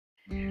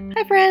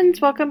Hi friends,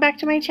 welcome back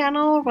to my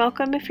channel.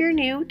 Welcome if you're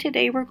new.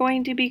 Today we're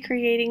going to be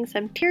creating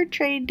some tiered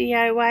trade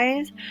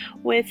DIYs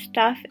with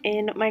stuff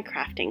in my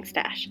crafting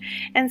stash.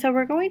 And so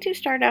we're going to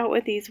start out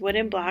with these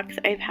wooden blocks.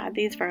 I've had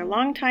these for a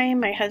long time.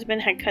 My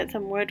husband had cut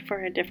some wood for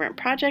a different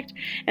project,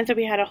 and so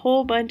we had a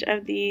whole bunch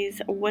of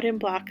these wooden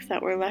blocks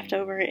that were left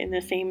over in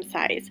the same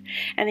size,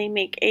 and they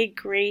make a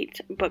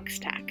great book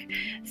stack.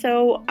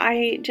 So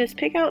I just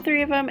pick out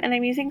 3 of them, and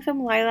I'm using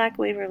some lilac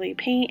Waverly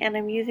paint, and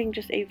I'm using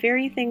just a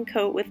very thin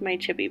coat with my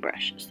chippy brush.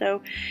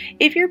 So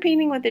if you're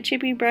painting with a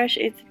chippy brush,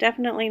 it's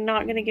definitely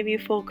not going to give you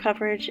full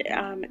coverage.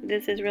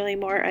 This is really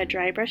more a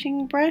dry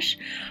brushing brush,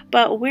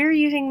 but we're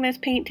using this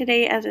paint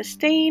today as a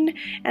stain,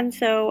 and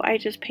so I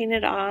just paint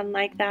it on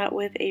like that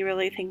with a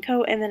really thin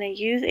coat, and then I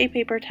use a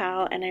paper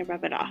towel and I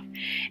rub it off.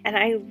 And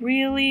I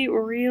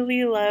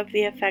really love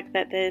the effect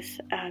that this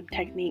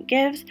technique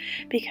gives,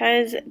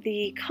 because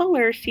the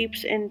color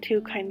seeps into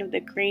kind of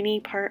the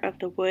grainy part of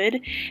the wood,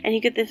 and you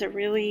get this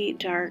really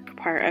dark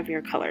part of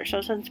your color.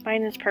 So since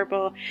mine is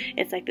purple,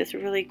 it's like this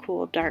really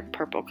cool dark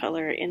purple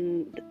color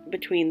in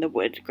between the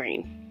wood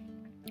grain.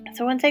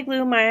 So once I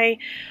glue my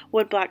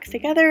wood blocks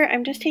together,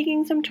 I'm just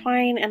taking some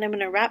twine and I'm going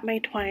to wrap my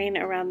twine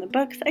around the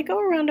books. I go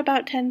around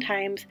about 10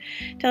 times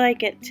till I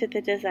get to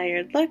the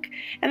desired look,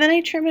 and then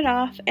I trim it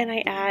off and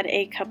I add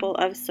a couple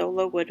of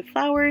SOLA wood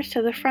flowers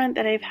to the front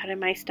that I've had in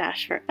my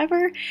stash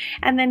forever.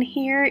 And then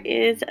here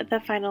is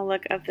the final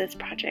look of this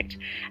project.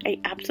 I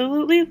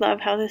absolutely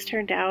love how this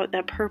turned out.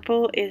 The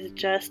purple is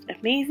just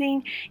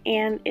amazing,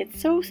 and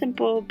it's so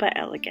simple but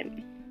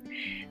elegant.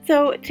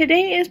 So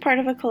today is part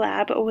of a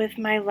collab with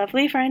my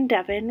lovely friend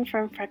Devin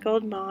from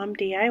Freckled Mom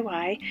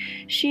DIY.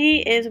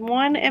 She is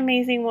one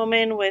amazing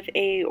woman with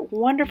a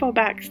wonderful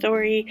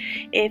backstory.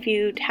 If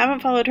you haven't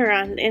followed her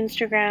on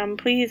Instagram,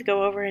 please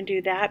go over and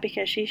do that,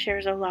 because she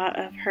shares a lot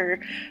of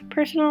her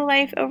personal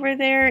life over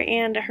there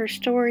and her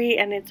story,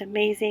 and it's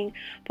amazing.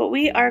 But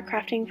we are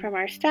crafting from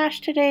our stash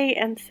today,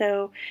 and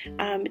so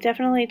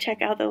definitely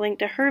check out the link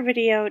to her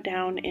video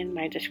down in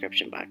my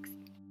description box.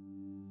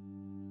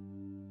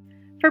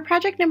 For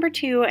project number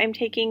 2, I'm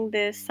taking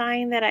this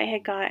sign that I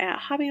had got at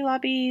Hobby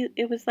Lobby.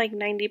 It was like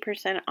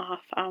 90%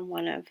 off on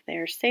one of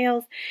their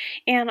sales,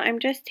 and I'm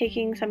just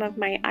taking some of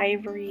my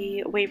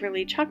ivory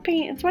Waverly chalk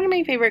paint. It's one of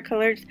my favorite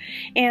colors,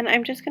 and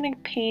I'm just going to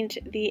paint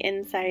the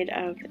inside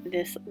of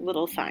this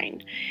little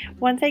sign.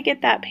 Once I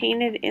get that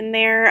painted in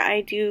there, I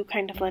do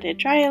kind of let it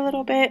dry a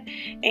little bit,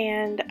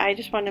 and I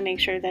just want to make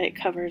sure that it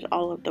covers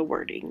all of the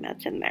wording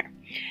that's in there.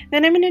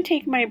 Then I'm going to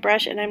take my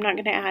brush, and I'm not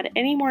going to add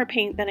any more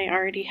paint than I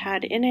already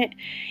had in it,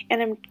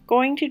 and I'm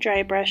going to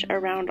dry brush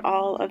around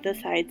all of the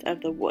sides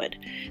of the wood.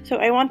 So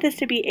I want this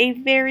to be a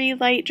very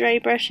light dry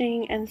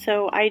brushing, and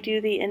so I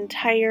do the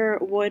entire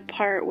wood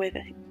part with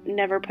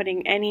never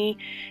putting any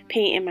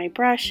paint in my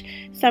brush.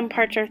 Some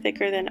parts are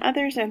thicker than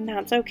others, and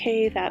that's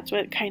okay. That's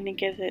what kind of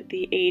gives it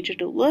the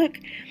aged look.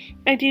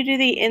 I do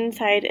the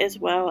inside as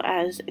well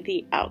as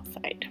the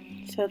outside,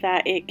 so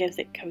that it gives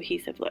it a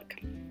cohesive look.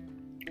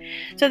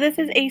 So this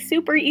is a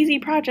super easy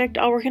project.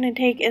 All we're going to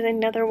take is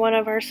another one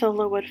of our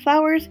SOLA wood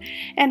flowers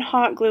and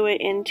hot glue it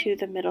into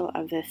the middle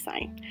of this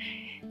sign.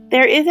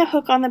 There is a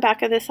hook on the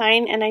back of the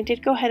sign, and I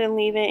did go ahead and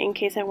leave it in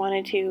case I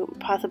wanted to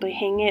possibly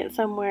hang it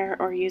somewhere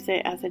or use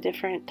it as a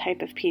different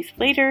type of piece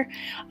later,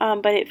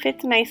 but it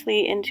fits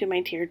nicely into my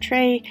tiered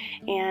tray,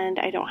 and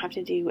I don't have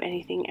to do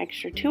anything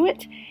extra to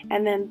it.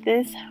 And then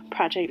this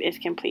project is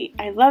complete.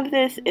 I love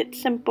this.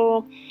 It's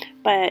simple,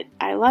 but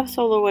I love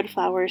SOLA wood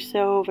flowers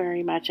so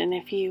very much, and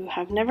if you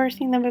have never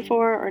seen them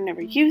before or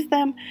never used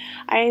them,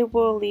 I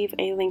will leave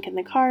a link in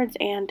the cards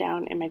and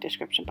down in my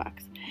description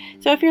box.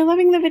 So if you're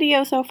loving the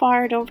video so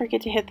far, don't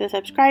forget to hit the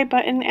subscribe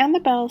button and the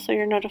bell so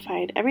you're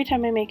notified every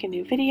time I make a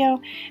new video,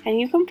 and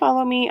you can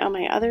follow me on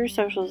my other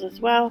socials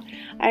as well.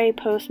 I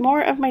post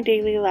more of my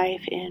daily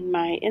life in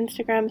my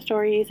Instagram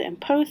stories and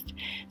posts,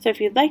 so if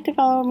you'd like to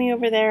follow me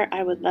over there,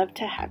 I would love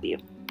to have you.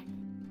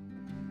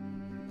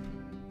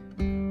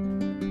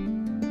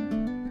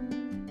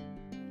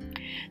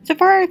 So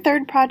for our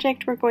third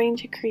project, we're going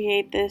to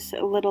create this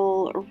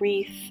little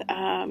wreath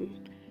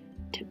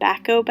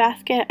tobacco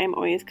basket. I'm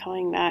always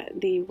calling that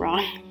the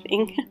wrong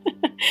thing.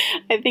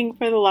 I think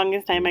for the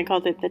longest time I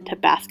called it the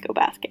Tabasco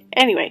basket.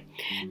 Anyway,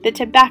 the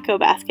tobacco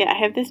basket. I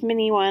have this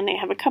mini one. I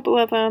have a couple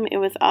of them. It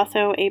was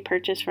also a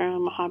purchase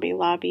from Hobby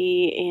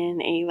Lobby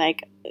in a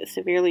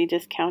severely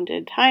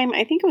discounted time.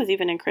 I think it was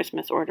even a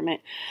Christmas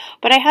ornament.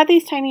 But I had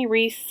these tiny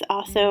wreaths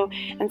also,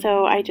 and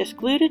so I just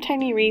glued a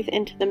tiny wreath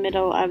into the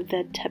middle of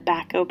the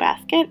tobacco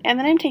basket, and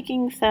then I'm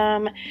taking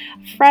some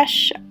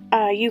fresh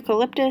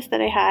eucalyptus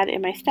that I had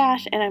in my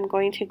stash, and I'm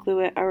going to glue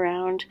it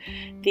around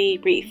the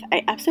wreath.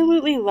 I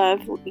absolutely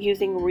love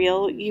using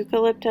real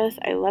eucalyptus.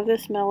 I love the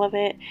smell of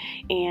it,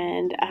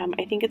 and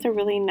I think it's a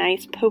really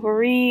nice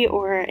potpourri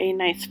or a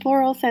nice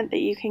floral scent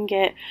that you can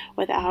get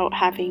without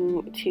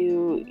having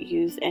to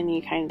use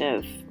any kind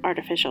of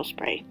artificial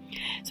spray.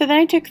 So then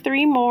I took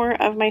 3 more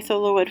of my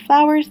SOLA wood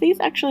flowers. These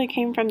actually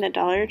came from the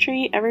Dollar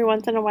Tree. Every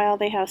once in a while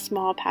they have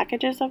small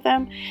packages of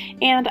them,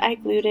 and I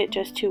glued it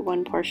just to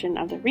one portion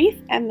of the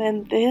wreath, and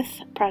then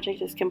this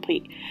project is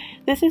complete.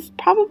 This is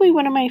probably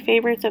one of my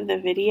favorites of the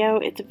video.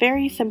 It's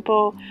very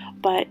simple,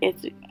 but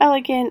it's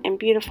elegant and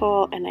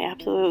beautiful, and I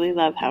absolutely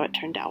love how it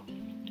turned out.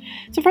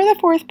 So for the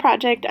 4th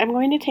project, I'm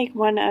going to take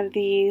one of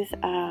these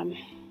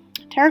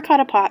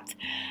terracotta pots.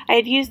 I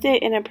had used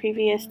it in a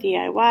previous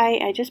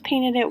DIY. I just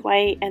painted it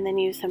white and then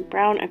used some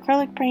brown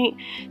acrylic paint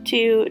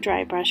to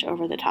dry brush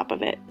over the top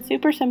of it.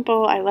 Super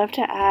simple. I love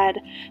to add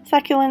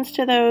succulents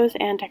to those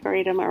and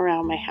decorate them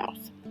around my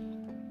house.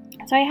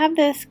 So I have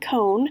this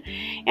cone,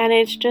 and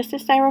it's just a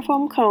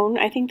styrofoam cone.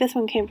 I think this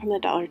one came from the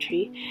Dollar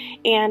Tree.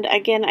 And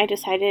again, I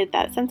decided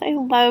that since I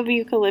love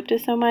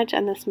eucalyptus so much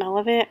and the smell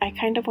of it, I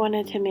kind of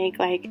wanted to make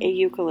like a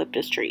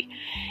eucalyptus tree.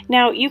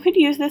 Now, you could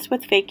use this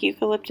with fake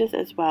eucalyptus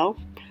as well.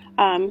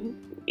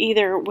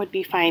 Either would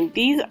be fine.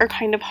 These are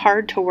kind of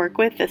hard to work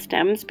with, the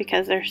stems,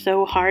 because they're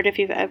so hard. If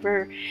you've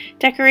ever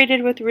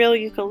decorated with real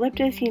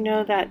eucalyptus, you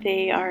know that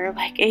they are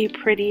like a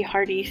pretty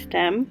hardy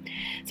stem.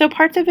 So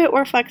parts of it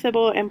were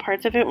flexible and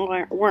parts of it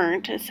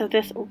weren't. So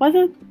this was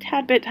a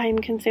tad bit time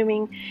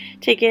consuming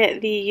to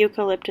get the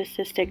eucalyptus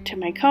to stick to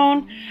my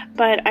cone,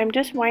 but I'm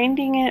just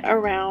winding it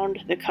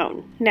around the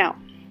cone. Now,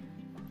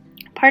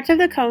 parts of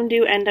the cone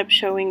do end up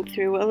showing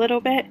through a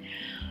little bit.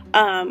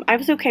 I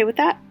was okay with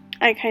that.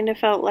 I kind of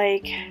felt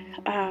like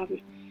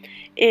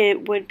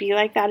it would be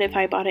like that if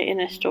I bought it in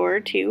a store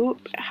too.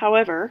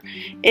 However,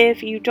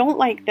 if you don't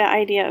like the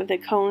idea of the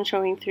cone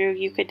showing through,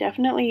 you could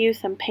definitely use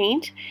some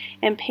paint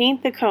and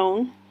paint the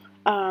cone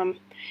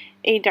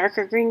a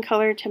darker green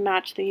color to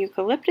match the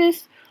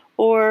eucalyptus,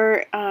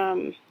 or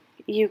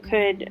you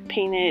could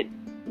paint it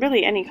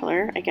really any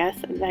color, I guess,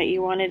 that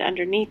you wanted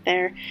underneath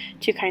there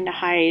to kind of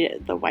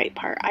hide the white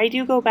part. I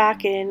do go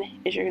back in,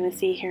 as you're going to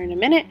see here in a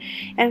minute,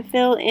 and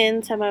fill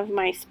in some of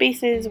my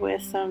spaces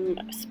with some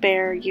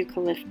spare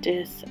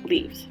eucalyptus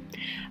leaves.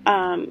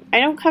 I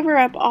don't cover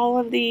up all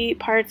of the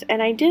parts,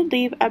 and I did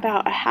leave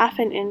about a ½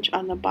 an inch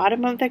on the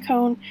bottom of the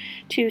cone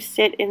to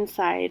sit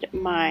inside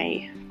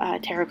my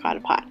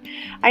terracotta pot.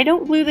 I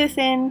don't glue this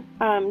in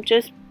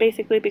just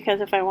basically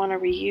because if I want to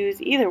reuse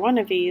either one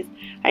of these,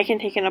 I can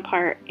take it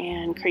apart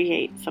and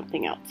create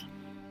something else.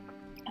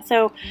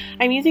 So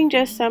I'm using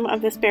just some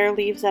of the spare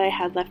leaves that I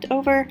had left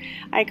over.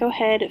 I go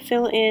ahead,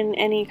 fill in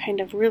any kind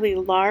of really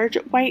large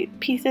white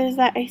pieces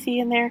that I see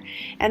in there,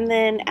 and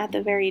then at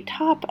the very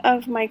top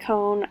of my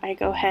cone, I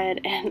go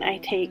ahead and I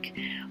take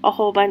a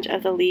whole bunch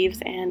of the leaves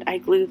and I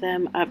glue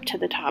them up to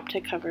the top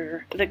to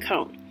cover the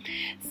cone.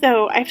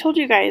 So I've told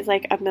you guys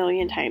like a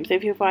million times,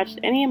 if you've watched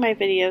any of my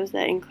videos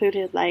that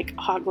included like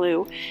hot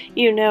glue,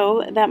 you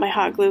know that my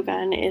hot glue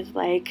gun is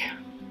like,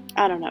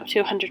 I don't know,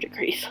 200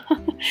 degrees.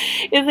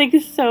 It's like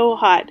so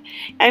hot.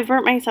 I've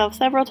burnt myself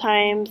several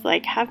times,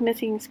 like have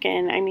missing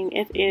skin. I mean,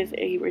 it is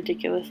a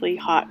ridiculously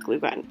hot glue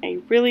gun. I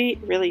really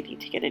need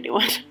to get a new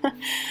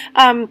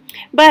one.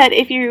 But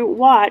if you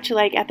watch,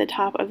 like at the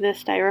top of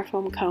this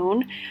styrofoam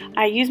cone,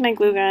 I use my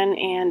glue gun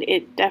and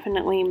it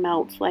definitely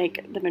melts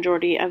like the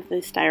majority of the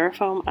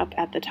styrofoam up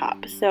at the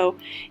top. So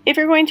if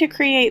you're going to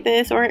create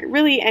this, or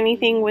really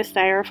anything with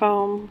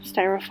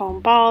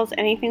styrofoam balls,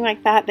 anything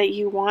like that that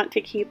you want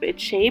to keep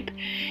its shape,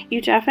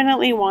 you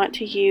definitely want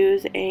to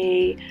use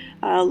a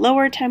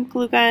lower temp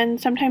glue gun.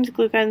 Sometimes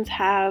glue guns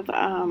have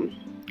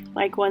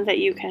like ones that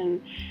you can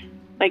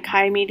like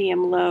high,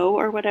 medium, low,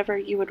 or whatever.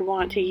 You would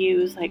want to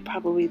use like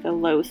probably the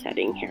low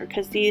setting here,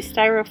 because these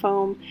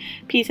styrofoam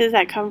pieces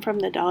that come from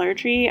the Dollar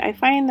Tree, I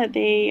find that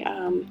they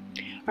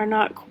are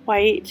not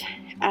quite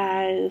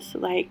as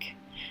like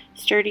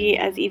sturdy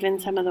as even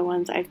some of the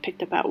ones I've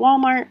picked up at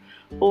Walmart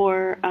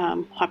or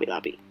Hobby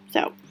Lobby.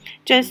 So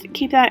just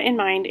keep that in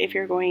mind if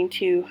you're going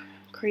to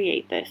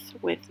create this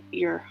with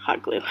your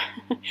hot glue.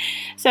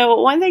 So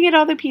once I get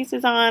all the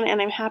pieces on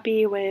and I'm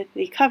happy with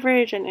the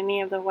coverage and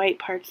any of the white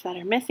parts that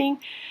are missing,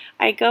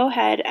 I go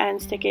ahead and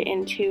stick it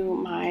into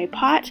my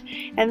pot,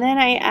 and then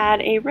I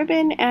add a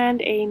ribbon and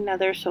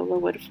another SOLA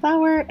wood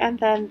flower, and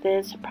then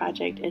this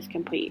project is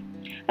complete.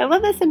 I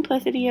love the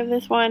simplicity of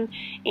this one,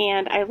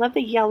 and I love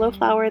the yellow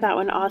flower. That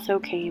one also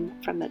came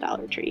from the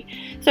Dollar Tree.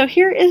 So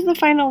here is the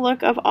final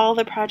look of all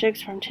the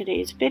projects from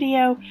today's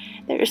video.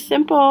 They're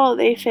simple,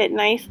 they fit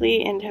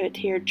nicely into a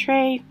tiered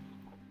tray,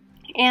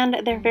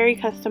 and they're very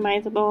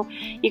customizable.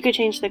 You could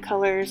change the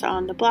colors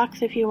on the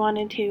blocks if you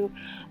wanted to,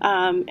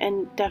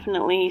 and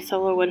definitely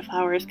SOLA wood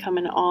flowers come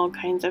in all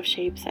kinds of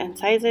shapes and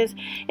sizes.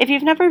 If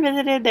you've never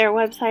visited their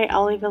website,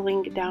 I'll leave a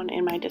link down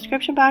in my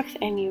description box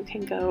and you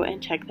can go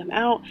and check them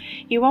out.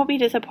 You won't be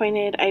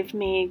disappointed. I've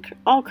made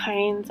all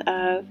kinds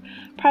of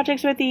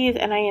projects with these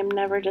and I am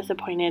never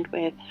disappointed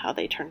with how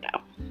they turned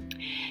out.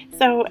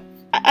 So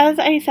as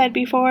I said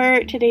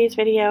before, today's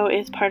video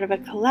is part of a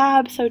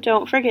collab, so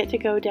don't forget to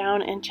go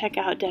down and check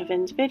out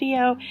Devin's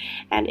video.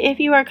 And if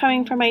you are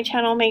coming from my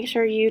channel, make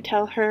sure you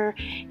tell her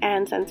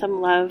and send some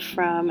love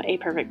from A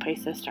Perfect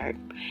Place to Start.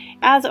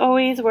 As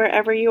always,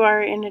 wherever you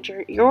are in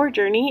your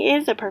journey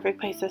is a perfect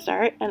place to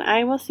start, and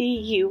I will see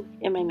you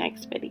in my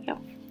next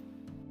video.